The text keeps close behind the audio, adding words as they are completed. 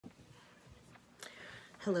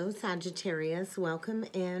Hello, Sagittarius. Welcome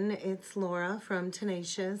in. It's Laura from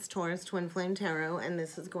Tenacious Taurus Twin Flame Tarot, and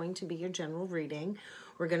this is going to be your general reading.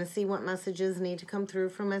 We're going to see what messages need to come through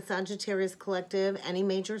from my Sagittarius collective, any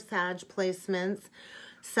major Sag placements,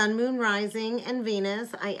 Sun, Moon, Rising, and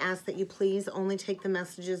Venus. I ask that you please only take the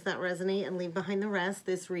messages that resonate and leave behind the rest.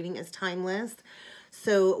 This reading is timeless.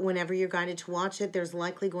 So whenever you're guided to watch it, there's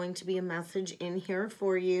likely going to be a message in here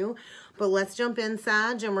for you. But let's jump in,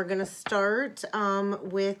 Sag, and we're going to start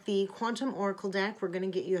with the Quantum Oracle deck. We're going to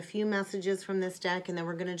get you a few messages from this deck, and then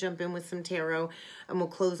we're going to jump in with some tarot, and we'll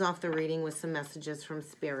close off the reading with some messages from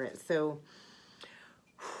Spirit. So,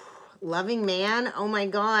 loving man, oh my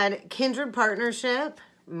God, kindred partnership,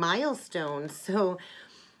 milestone. So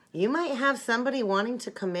you might have somebody wanting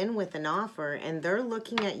to come in with an offer, and they're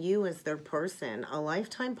looking at you as their person, a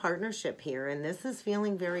lifetime partnership here, and this is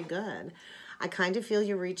feeling very good. I kind of feel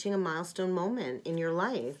you're reaching a milestone moment in your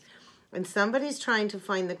life, and somebody's trying to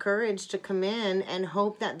find the courage to come in and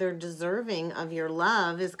hope that they're deserving of your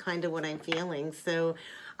love is kind of what I'm feeling. So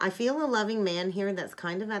I feel a loving man here that's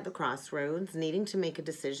kind of at the crossroads, needing to make a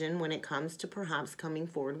decision when it comes to perhaps coming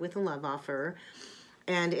forward with a love offer.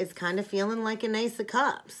 And it's kind of feeling like an Ace of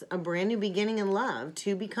Cups, a brand new beginning in love,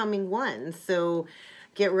 two becoming one. So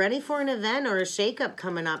get ready for an event or a shakeup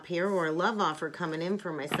coming up here, or a love offer coming in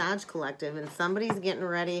for my Sag collective. And somebody's getting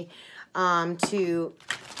ready to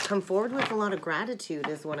come forward with a lot of gratitude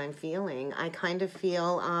is what I'm feeling. I kind of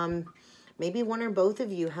feel maybe one or both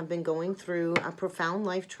of you have been going through a profound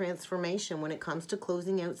life transformation when it comes to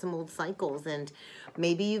closing out some old cycles, and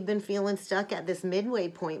maybe you've been feeling stuck at this midway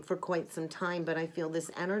point for quite some time, but I feel this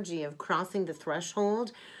energy of crossing the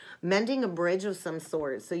threshold, mending a bridge of some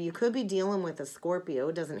sort. So you could be dealing with a Scorpio.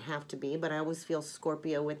 It doesn't have to be, but I always feel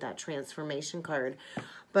Scorpio with that transformation card.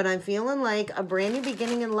 But I'm feeling like a brand new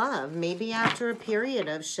beginning in love, maybe after a period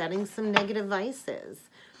of shedding some negative vices.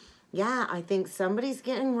 Yeah, I think somebody's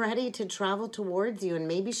getting ready to travel towards you and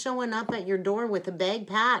maybe showing up at your door with a bag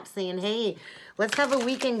packed saying, hey, let's have a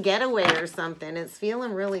weekend getaway or something. It's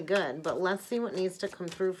feeling really good, but let's see what needs to come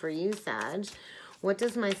through for you, Sag. What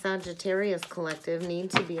does my Sagittarius collective need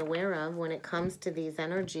to be aware of when it comes to these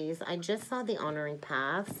energies? I just saw the honoring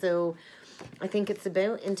path, so I think it's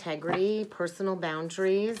about integrity, personal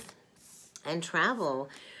boundaries, and travel.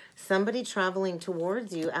 Somebody traveling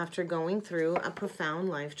towards you after going through a profound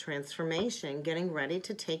life transformation, getting ready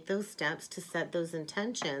to take those steps to set those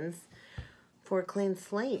intentions for a clean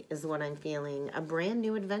slate is what I'm feeling. A brand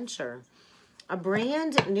new adventure. A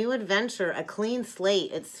brand new adventure, a clean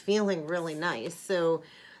slate. It's feeling really nice. So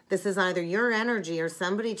this is either your energy or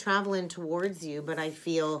somebody traveling towards you, but I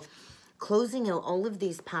feel closing out all of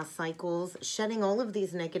these past cycles, shedding all of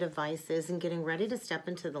these negative vices, and getting ready to step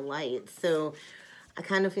into the light. So I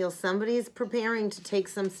kind of feel somebody's preparing to take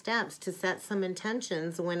some steps to set some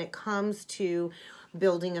intentions when it comes to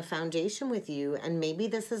building a foundation with you. And maybe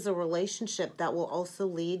this is a relationship that will also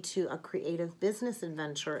lead to a creative business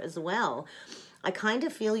adventure as well. I kind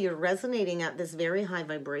of feel you're resonating at this very high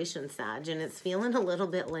vibration, Sag, and it's feeling a little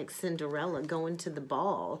bit like Cinderella going to the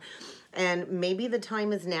ball. And maybe the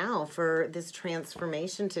time is now for this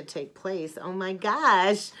transformation to take place. Oh my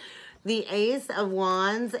gosh. The Ace of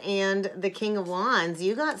Wands and the King of Wands.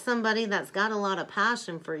 You got somebody that's got a lot of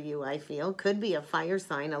passion for you, I feel. Could be a fire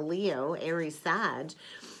sign, a Leo, Aries, Sag.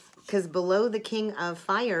 Because below the King of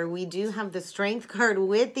Fire, we do have the Strength card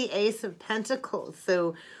with the Ace of Pentacles.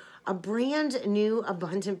 So a brand new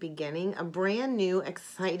abundant beginning, a brand new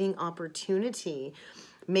exciting opportunity.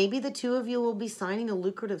 Maybe the two of you will be signing a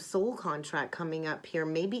lucrative soul contract coming up here,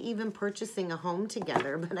 maybe even purchasing a home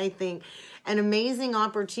together. But I think an amazing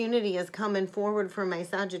opportunity is coming forward for my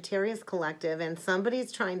Sagittarius collective, and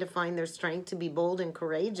somebody's trying to find their strength to be bold and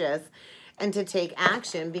courageous and to take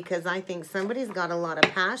action, because I think somebody's got a lot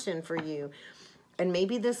of passion for you. And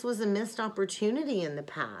maybe this was a missed opportunity in the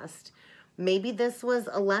past. Maybe this was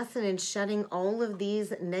a lesson in shedding all of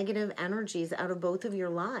these negative energies out of both of your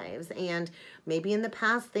lives. And maybe in the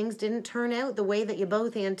past, things didn't turn out the way that you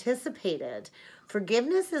both anticipated.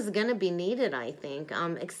 Forgiveness is going to be needed, I think.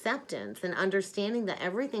 Acceptance and understanding that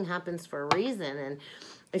everything happens for a reason. And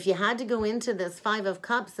if you had to go into this Five of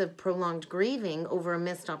Cups of prolonged grieving over a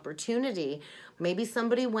missed opportunity, maybe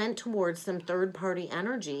somebody went towards some third-party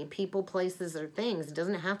energy, people, places, or things. It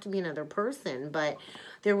doesn't have to be another person, but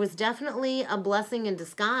there was definitely a blessing in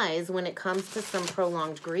disguise when it comes to some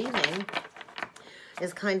prolonged grieving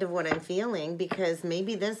is kind of what I'm feeling, because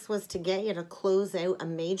maybe this was to get you to close out a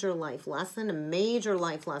major life lesson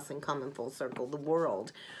coming full circle. The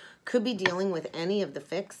world could be dealing with any of the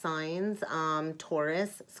fixed signs,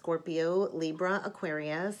 Taurus, Scorpio, Libra,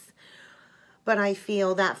 Aquarius. But I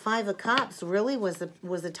feel that Five of Cups really was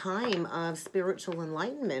a time of spiritual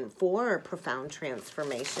enlightenment for profound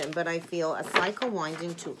transformation. But I feel a cycle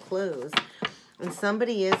winding to a close, and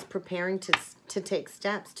somebody is preparing to take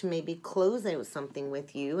steps to maybe close out something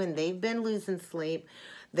with you, and they've been losing sleep.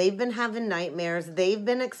 They've been having nightmares. They've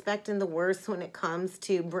been expecting the worst when it comes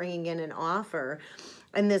to bringing in an offer.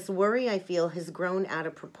 And this worry, I feel, has grown out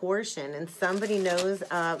of proportion. And somebody knows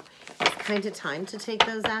it's kind of time to take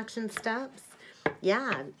those action steps.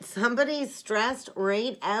 Yeah, somebody's stressed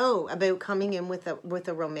right out about coming in with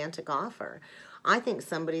a romantic offer. I think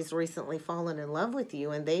somebody's recently fallen in love with you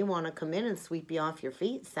and they want to come in and sweep you off your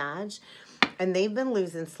feet, Sag. And they've been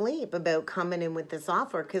losing sleep about coming in with this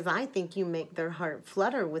offer because I think you make their heart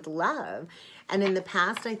flutter with love. And in the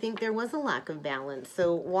past, I think there was a lack of balance.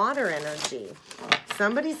 So water energy.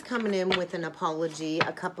 Somebody's coming in with an apology,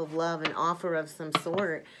 a cup of love, an offer of some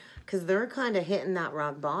sort, because they're kind of hitting that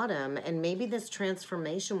rock bottom. And maybe this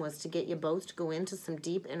transformation was to get you both to go into some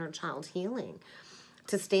deep inner child healing,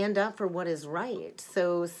 to stand up for what is right.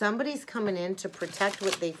 So somebody's coming in to protect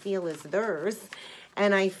what they feel is theirs.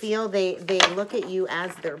 And I feel they look at you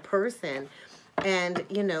as their person. And,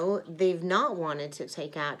 you know, they've not wanted to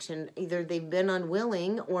take action. Either they've been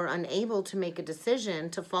unwilling or unable to make a decision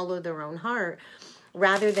to follow their own heart,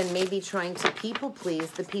 rather than maybe trying to people please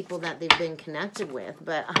the people that they've been connected with.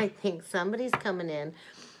 But I think somebody's coming in.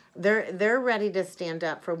 They're ready to stand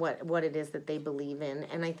up for what it is that they believe in.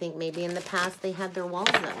 And I think maybe in the past they had their walls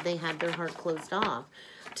up. They had their heart closed off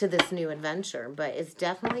to this new adventure. But it's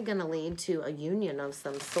definitely going to lead to a union of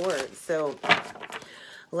some sort. So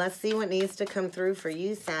let's see what needs to come through for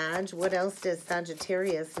you, Sag. What else does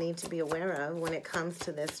Sagittarius need to be aware of when it comes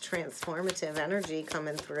to this transformative energy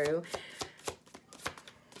coming through?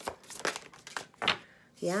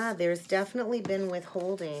 Yeah, there's definitely been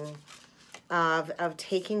withholding of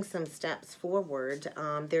taking some steps forward.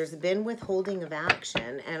 There's been withholding of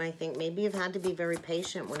action, and I think maybe you've had to be very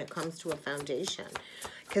patient when it comes to a foundation,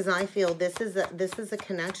 because I feel this is a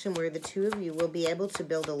connection where the two of you will be able to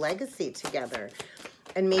build a legacy together,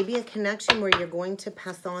 and maybe a connection where you're going to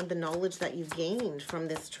pass on the knowledge that you've gained from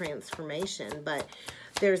this transformation. But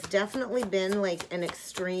there's definitely been like an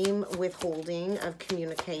extreme withholding of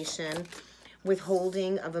communication,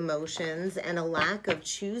 withholding of emotions, and a lack of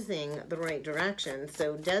choosing the right direction.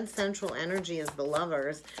 So dead central energy is the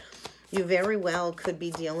Lovers. You very well could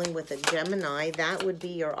be dealing with a Gemini. That would be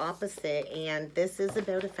your opposite. And this is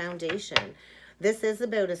about a foundation. This is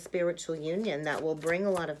about a spiritual union that will bring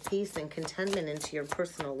a lot of peace and contentment into your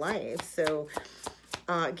personal life. So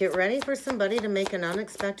get ready for somebody to make an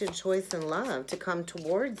unexpected choice in love to come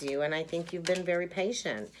towards you. And I think you've been very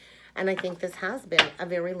patient. And I think this has been a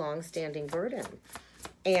very long-standing burden.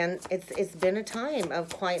 And it's been a time of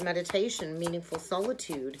quiet meditation, meaningful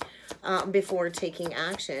solitude before taking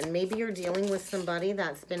action. Maybe you're dealing with somebody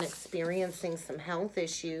that's been experiencing some health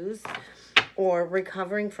issues or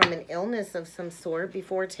recovering from an illness of some sort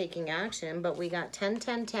before taking action. But we got 10,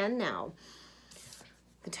 10, 10 now.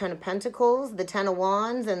 The 10 of Pentacles, the 10 of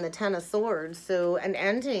Wands, and the 10 of Swords. So an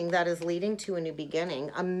ending that is leading to a new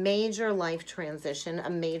beginning, a major life transition, a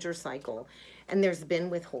major cycle. And there's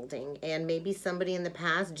been withholding. And maybe somebody in the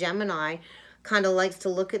past, Gemini, kind of likes to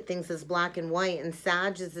look at things as black and white. And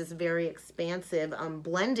Sag is this very expansive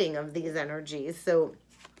blending of these energies. So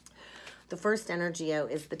the first energy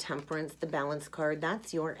out is the Temperance, the Balance card.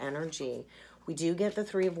 That's your energy. We do get the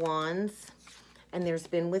Three of Wands. And there's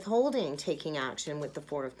been withholding, taking action with the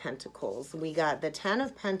Four of Pentacles. We got the 10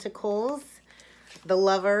 of Pentacles, the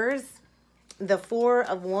Lovers, the Four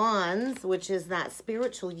of Wands, which is that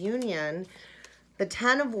spiritual union, the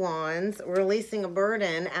 10 of Wands, releasing a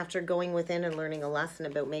burden after going within and learning a lesson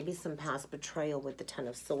about maybe some past betrayal with the 10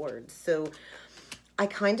 of Swords. So I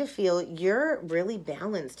kind of feel you're really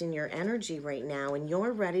balanced in your energy right now, and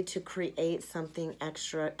you're ready to create something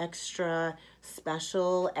extra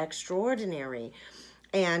special, extraordinary.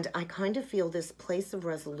 And I kind of feel this place of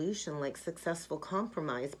resolution, like successful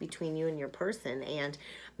compromise between you and your person. And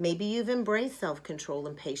maybe you've embraced self-control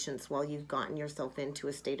and patience while you've gotten yourself into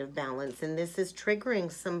a state of balance. And this is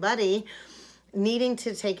triggering somebody needing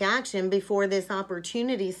to take action before this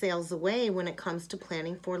opportunity sails away when it comes to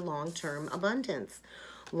planning for long-term abundance,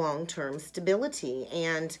 long-term stability.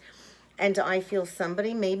 And I feel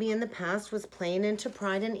somebody maybe in the past was playing into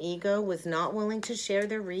pride and ego, was not willing to share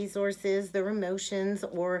their resources, their emotions,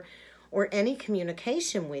 or any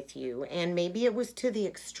communication with you. And maybe it was to the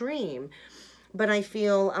extreme. But I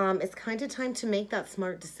feel it's kind of time to make that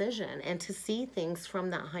smart decision and to see things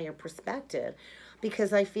from that higher perspective.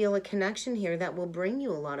 Because I feel a connection here that will bring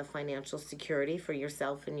you a lot of financial security for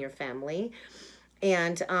yourself and your family.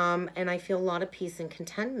 And I feel a lot of peace and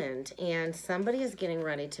contentment. And somebody is getting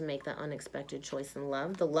ready to make that unexpected choice in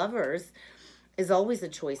love. The Lovers is always a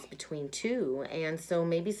choice between two. And so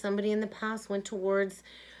maybe somebody in the past went towards,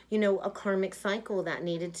 you know, a karmic cycle that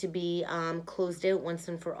needed to be closed out once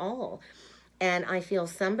and for all. And I feel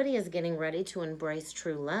somebody is getting ready to embrace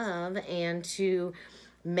true love and to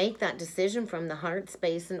make that decision from the heart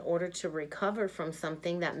space in order to recover from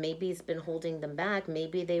something that maybe has been holding them back.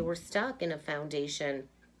 Maybe they were stuck in a foundation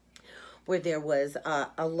where there was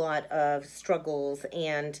a lot of struggles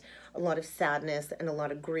and a lot of sadness and a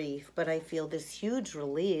lot of grief. But I feel this huge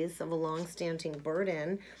release of a long-standing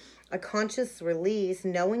burden, a conscious release,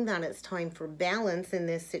 knowing that it's time for balance in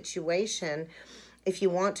this situation. If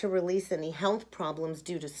you want to release any health problems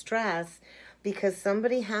due to stress, because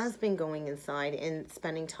somebody has been going inside and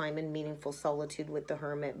spending time in meaningful solitude with the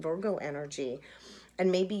Hermit, Virgo energy.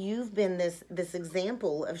 And maybe you've been this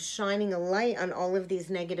example of shining a light on all of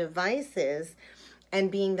these negative vices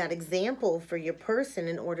and being that example for your person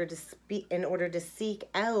in order to seek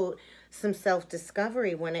out some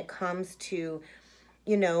self-discovery when it comes to,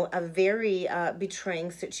 you know, a very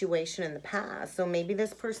betraying situation in the past. So maybe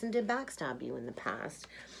this person did backstab you in the past.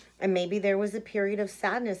 And maybe there was a period of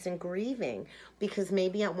sadness and grieving because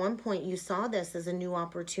maybe at one point you saw this as a new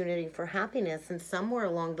opportunity for happiness, and somewhere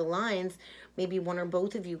along the lines, maybe one or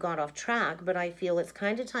both of you got off track. But I feel it's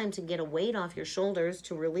kind of time to get a weight off your shoulders,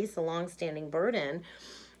 to release a long-standing burden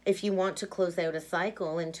if you want to close out a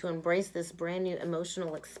cycle and to embrace this brand new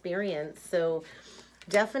emotional experience. So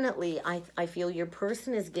definitely, I feel your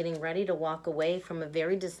person is getting ready to walk away from a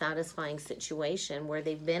very dissatisfying situation where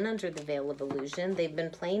they've been under the veil of illusion. They've been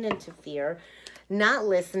playing into fear, not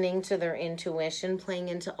listening to their intuition, playing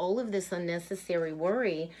into all of this unnecessary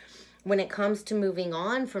worry when it comes to moving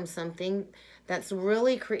on from something that's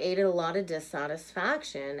really created a lot of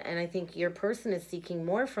dissatisfaction. And I think your person is seeking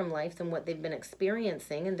more from life than what they've been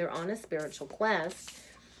experiencing, and they're on a spiritual quest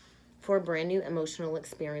for a brand new emotional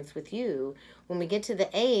experience with you. When we get to the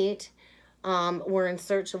 8, we're in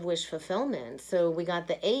search of wish fulfillment. So we got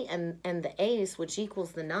the 8 and the ace, which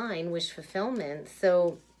equals the 9, wish fulfillment.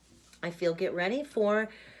 So I feel get ready for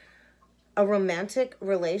a romantic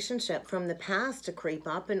relationship from the past to creep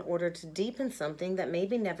up in order to deepen something that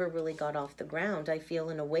maybe never really got off the ground. I feel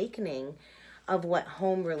an awakening of what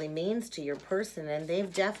home really means to your person. And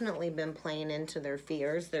they've definitely been playing into their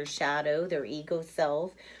fears, their shadow, their ego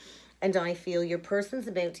self. And I feel your person's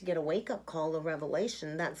about to get a wake-up call, a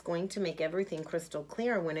revelation that's going to make everything crystal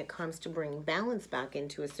clear when it comes to bringing balance back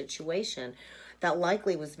into a situation that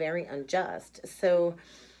likely was very unjust. So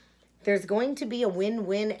there's going to be a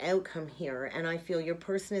win-win outcome here, and I feel your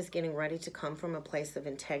person is getting ready to come from a place of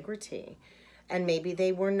integrity. And maybe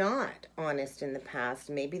they were not honest in the past.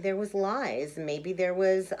 Maybe there was lies. Maybe there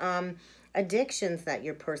was addictions that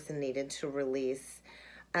your person needed to release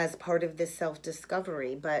as part of this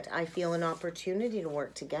self-discovery. But I feel an opportunity to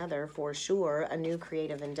work together for sure, a new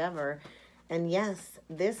creative endeavor. And yes,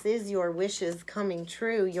 this is your wishes coming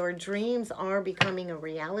true. Your dreams are becoming a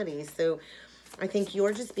reality. So I think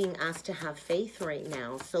you're just being asked to have faith right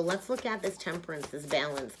now. So let's look at this Temperance, this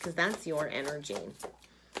balance, because that's your energy.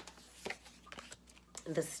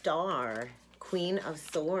 The Star, Queen of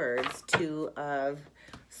Swords, Two of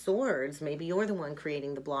Swords. Maybe you're the one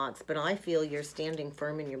creating the blocks, but I feel you're standing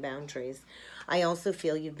firm in your boundaries. I also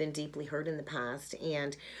feel you've been deeply hurt in the past,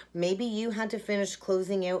 and maybe you had to finish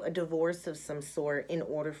closing out a divorce of some sort in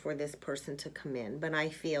order for this person to come in. But I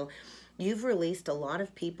feel you've released a lot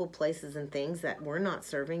of people, places, and things that were not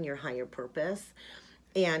serving your higher purpose.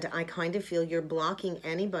 And I kind of feel you're blocking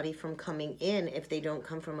anybody from coming in if they don't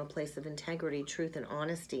come from a place of integrity, truth, and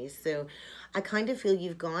honesty. So I kind of feel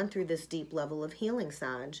you've gone through this deep level of healing,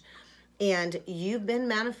 Sag. And you've been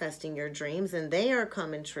manifesting your dreams, and they are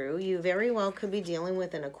coming true. You very well could be dealing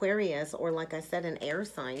with an Aquarius, or like I said, an air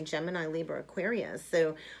sign, Gemini, Libra, Aquarius.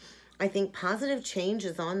 So I think positive change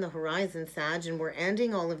is on the horizon, Sag, and we're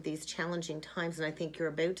ending all of these challenging times, and I think you're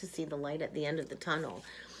about to see the light at the end of the tunnel.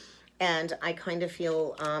 And I kind of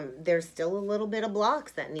feel there's still a little bit of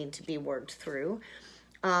blocks that need to be worked through.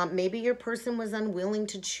 Maybe your person was unwilling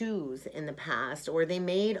to choose in the past, or they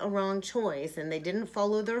made a wrong choice and they didn't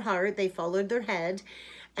follow their heart, they followed their head.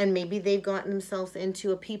 And maybe they've gotten themselves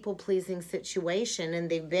into a people-pleasing situation, and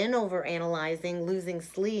they've been overanalyzing, losing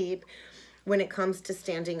sleep when it comes to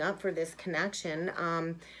standing up for this connection.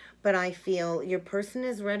 But I feel your person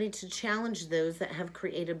is ready to challenge those that have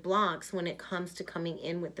created blocks when it comes to coming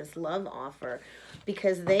in with this love offer,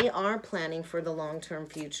 because they are planning for the long-term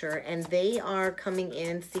future, and they are coming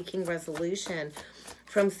in seeking resolution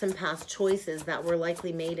from some past choices that were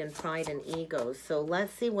likely made in pride and ego. So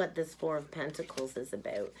let's see what this Four of Pentacles is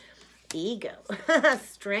about. Ego,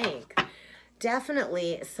 strength.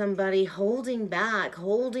 Definitely somebody holding back,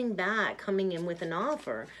 coming in with an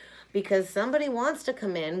offer, because somebody wants to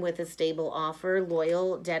come in with a stable offer,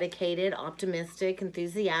 loyal, dedicated, optimistic,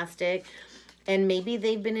 enthusiastic, and maybe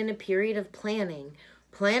they've been in a period of planning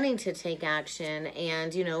to take action,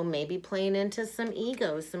 and, you know, maybe playing into some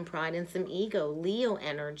ego, some pride and some ego, Leo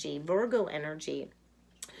energy, Virgo energy.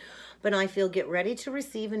 But I feel get ready to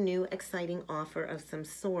receive a new exciting offer of some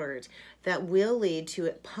sort that will lead to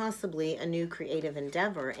possibly a new creative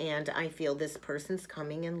endeavor. And I feel this person's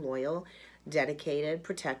coming in loyal, dedicated,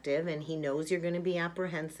 protective, and he knows you're going to be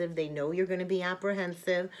apprehensive. They know you're going to be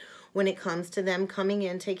apprehensive when it comes to them coming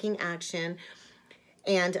in, taking action.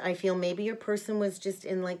 And I feel maybe your person was just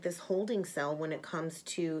in like this holding cell when it comes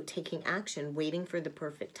to taking action, waiting for the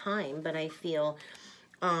perfect time. But I feel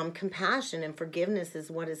compassion and forgiveness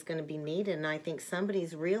is what is going to be needed. And I think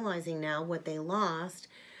somebody's realizing now what they lost,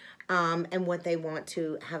 and what they want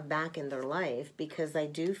to have back in their life, because I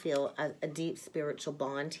do feel a deep spiritual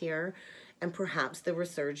bond here, and perhaps the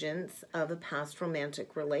resurgence of a past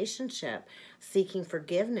romantic relationship, seeking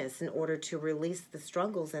forgiveness in order to release the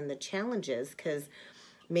struggles and the challenges, because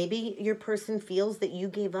maybe your person feels that you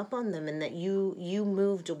gave up on them and that you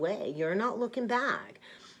moved away. You're not looking back.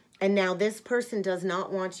 And now this person does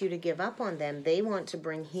not want you to give up on them. They want to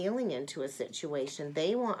bring healing into a situation.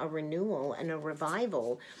 They want a renewal and a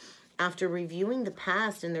revival after reviewing the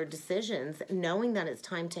past and their decisions, knowing that it's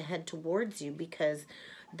time to head towards you, because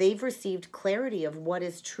they've received clarity of what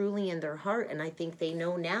is truly in their heart. And I think they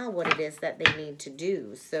know now what it is that they need to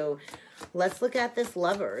do. So let's look at this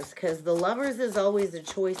Lovers, because the Lovers is always a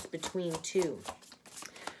choice between two.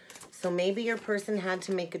 So maybe your person had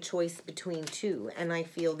to make a choice between two, and I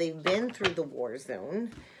feel they've been through the war zone.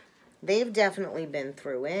 They've definitely been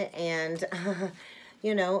through it, and,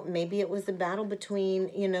 you know, maybe it was a battle between,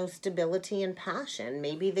 you know, stability and passion.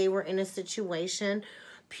 Maybe they were in a situation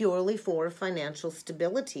purely for financial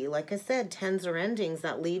stability. Like I said, tens are endings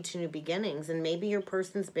that lead to new beginnings, and maybe your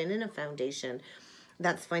person's been in a foundation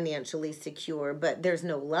that's financially secure, but there's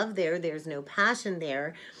no love there, there's no passion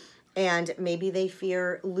there. And maybe they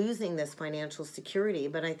fear losing this financial security,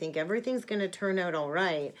 but I think everything's going to turn out all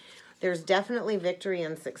right. There's definitely victory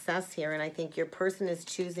and success here, and I think your person is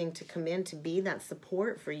choosing to come in to be that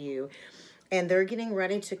support for you. And they're getting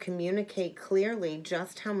ready to communicate clearly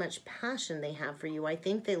just how much passion they have for you. I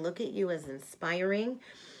think they look at you as inspiring,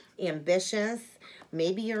 ambitious.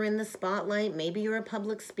 Maybe you're in the spotlight. Maybe you're a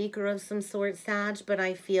public speaker of some sort, Sag. But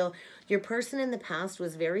I feel your person in the past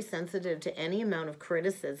was very sensitive to any amount of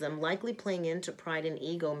criticism, likely playing into pride and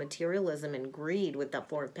ego, materialism and greed with the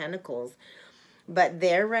Four of Pentacles. But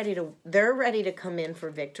they're ready to come in for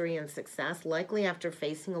victory and success, likely after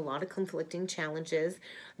facing a lot of conflicting challenges.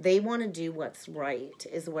 They want to do what's right,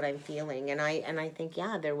 is what I'm feeling. And I think,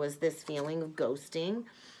 yeah, there was this feeling of ghosting,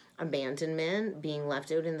 abandonment, being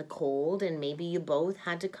left out in the cold, and maybe you both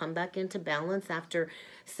had to come back into balance after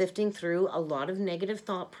sifting through a lot of negative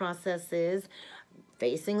thought processes,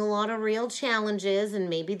 facing a lot of real challenges, and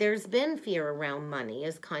maybe there's been fear around money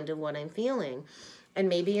is kind of what I'm feeling. And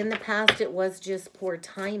maybe in the past it was just poor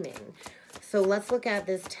timing. So let's look at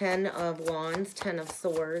this 10 of Wands, 10 of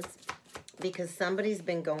Swords, because somebody's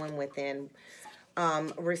been going within,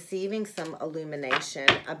 receiving some illumination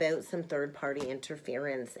about some third-party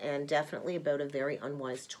interference, and definitely about a very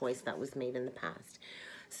unwise choice that was made in the past.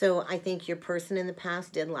 So I think your person in the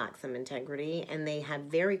past did lack some integrity, and they had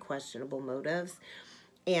very questionable motives,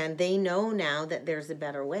 and they know now that there's a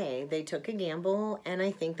better way. They took a gamble, and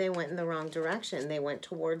I think they went in the wrong direction. They went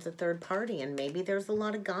towards a third party, and maybe there's a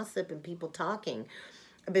lot of gossip and people talking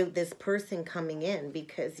about this person coming in,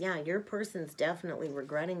 because, yeah, your person's definitely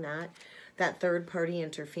regretting that third-party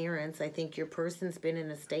interference. I think your person's been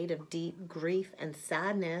in a state of deep grief and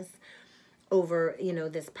sadness over, you know,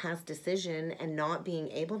 this past decision and not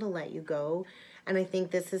being able to let you go. And I think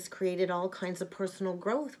this has created all kinds of personal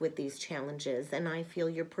growth with these challenges. And I feel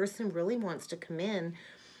your person really wants to come in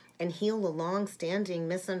and heal a long-standing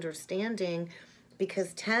misunderstanding,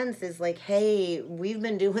 because tens is like, hey, we've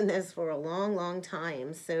been doing this for a long, long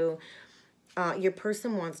time. So your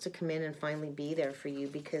person wants to come in and finally be there for you,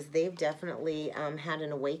 because they've definitely had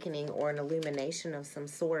an awakening or an illumination of some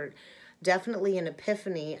sort definitely an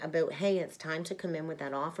epiphany about, hey, it's time to come in with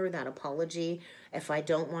that offer, that apology, if I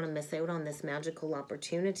don't want to miss out on this magical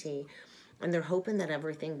opportunity. And they're hoping that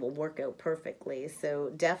everything will work out perfectly.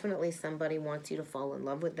 So definitely somebody wants you to fall in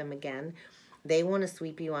love with them again. They want to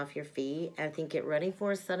sweep you off your feet. I think get ready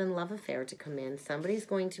for a sudden love affair to come in. Somebody's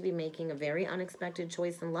going to be making a very unexpected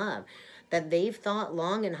choice in love that they've thought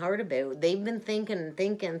long and hard about. They've been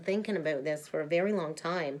thinking about this for a very long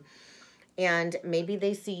time. And maybe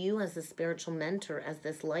they see you as a spiritual mentor, as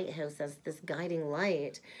this lighthouse, as this guiding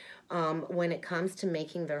light when it comes to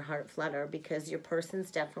making their heart flutter, because your person's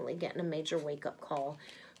definitely getting a major wake-up call.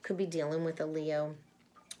 Could be dealing with a Leo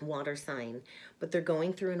water sign, but they're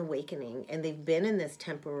going through an awakening, and they've been in this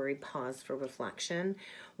temporary pause for reflection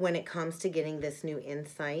when it comes to getting this new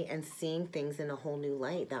insight and seeing things in a whole new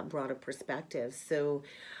light, that broader perspective. So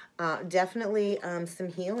definitely some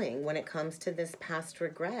healing when it comes to this past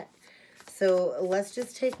regret. So let's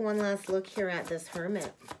just take one last look here at this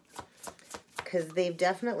Hermit, because they've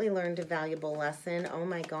definitely learned a valuable lesson. Oh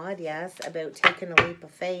my God, yes, about taking a leap of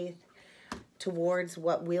faith towards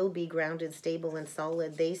what will be grounded, stable, and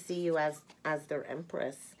solid. They see you as their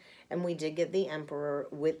Empress. And we did get the Emperor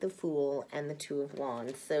with the Fool and the Two of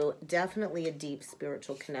Wands. So definitely a deep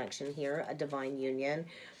spiritual connection here, a divine union.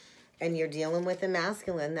 And you're dealing with a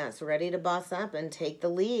masculine that's ready to boss up and take the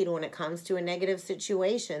lead when it comes to a negative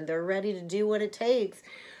situation. They're ready to do what it takes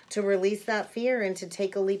to release that fear and to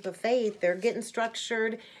take a leap of faith. They're getting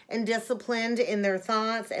structured and disciplined in their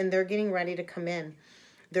thoughts, and they're getting ready to come in.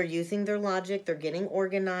 They're using their logic, they're getting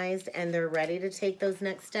organized, and they're ready to take those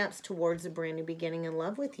next steps towards a brand new beginning in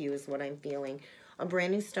love with you is what I'm feeling. A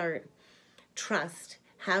brand new start. Trust.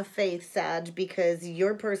 Have faith, Sag, because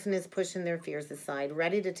your person is pushing their fears aside,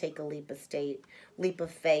 ready to take a leap of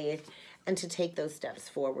faith, and to take those steps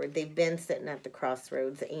forward. They've been sitting at the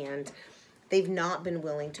crossroads, and they've not been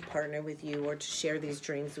willing to partner with you or to share these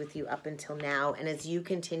dreams with you up until now. And as you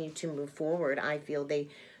continue to move forward, I feel they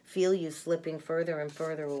feel you slipping further and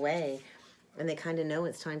further away. And they kind of know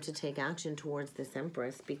it's time to take action towards this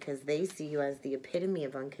Empress, because they see you as the epitome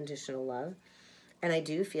of unconditional love. And I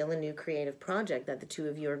do feel a new creative project that the two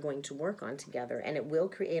of you are going to work on together. And it will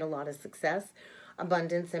create a lot of success,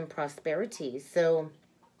 abundance, and prosperity. So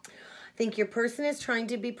I think your person is trying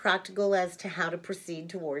to be practical as to how to proceed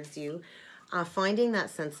towards you. Finding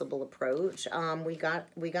that sensible approach. We got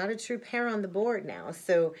a true pair on the board now.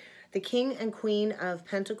 So the King and Queen of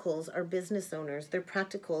Pentacles are business owners. They're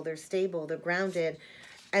practical, they're stable, they're grounded.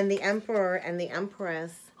 And the Emperor and the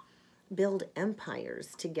Empress build empires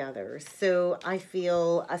together. So I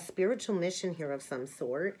feel a spiritual mission here of some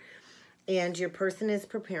sort. And your person is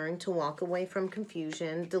preparing to walk away from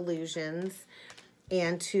confusion, delusions,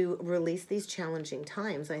 and to release these challenging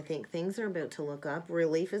times. I think things are about to look up.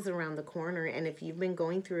 Relief is around the corner. And if you've been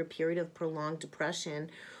going through a period of prolonged depression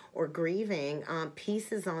or grieving,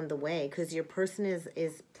 peace is on the way, because your person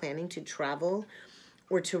is planning to travel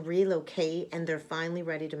or to relocate, and they're finally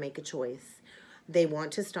ready to make a choice. They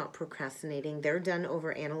want to stop procrastinating. They're done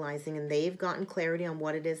overanalyzing, and they've gotten clarity on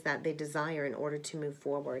what it is that they desire in order to move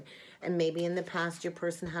forward. And maybe in the past, your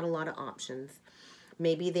person had a lot of options.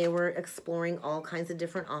 Maybe they were exploring all kinds of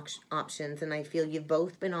different options, and I feel you've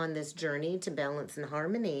both been on this journey to balance and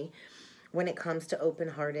harmony when it comes to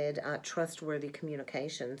open-hearted, trustworthy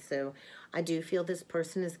communication. So I do feel this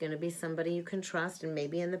person is going to be somebody you can trust, and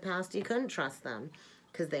maybe in the past you couldn't trust them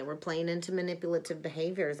because they were playing into manipulative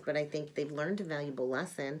behaviors, but I think they've learned a valuable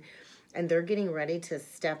lesson, and they're getting ready to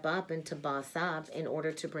step up and to boss up in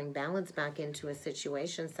order to bring balance back into a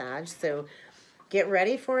situation, Sag. So get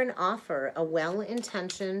ready for an offer, a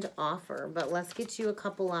well-intentioned offer. But let's get you a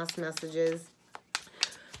couple last messages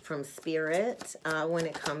from Spirit when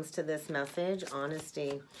it comes to this message.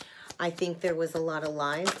 Honesty. I think there was a lot of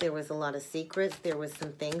lies. There was a lot of secrets. There was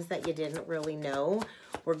some things that you didn't really know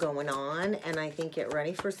were going on. And I think get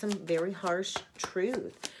ready for some very harsh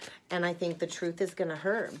truth. And I think the truth is going to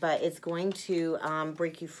hurt, but it's going to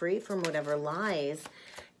break you free from whatever lies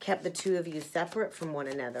kept the two of you separate from one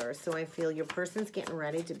another. So I feel your person's getting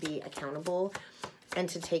ready to be accountable and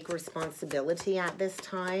to take responsibility at this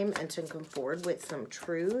time and to come forward with some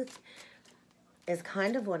truth is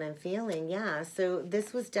kind of what I'm feeling. Yeah, so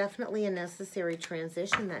this was definitely a necessary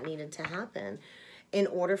transition that needed to happen in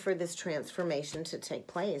order for this transformation to take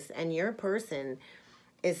place. And your person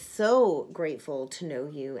is so grateful to know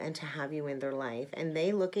you and to have you in their life. And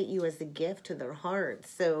they look at you as a gift to their heart.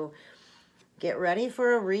 So get ready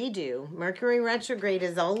for a redo. Mercury retrograde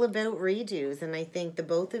is all about redos. And I think the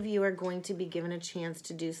both of you are going to be given a chance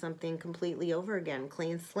to do something completely over again,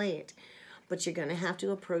 clean slate. But you're going to have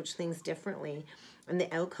to approach things differently. And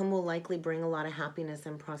the outcome will likely bring a lot of happiness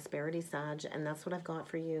and prosperity, Sag. And that's what I've got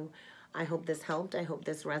for you. I hope this helped. I hope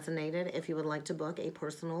this resonated. If you would like to book a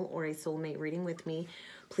personal or a soulmate reading with me,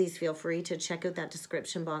 please feel free to check out that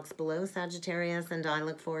description box below, Sagittarius. And I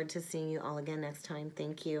look forward to seeing you all again next time.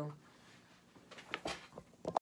 Thank you.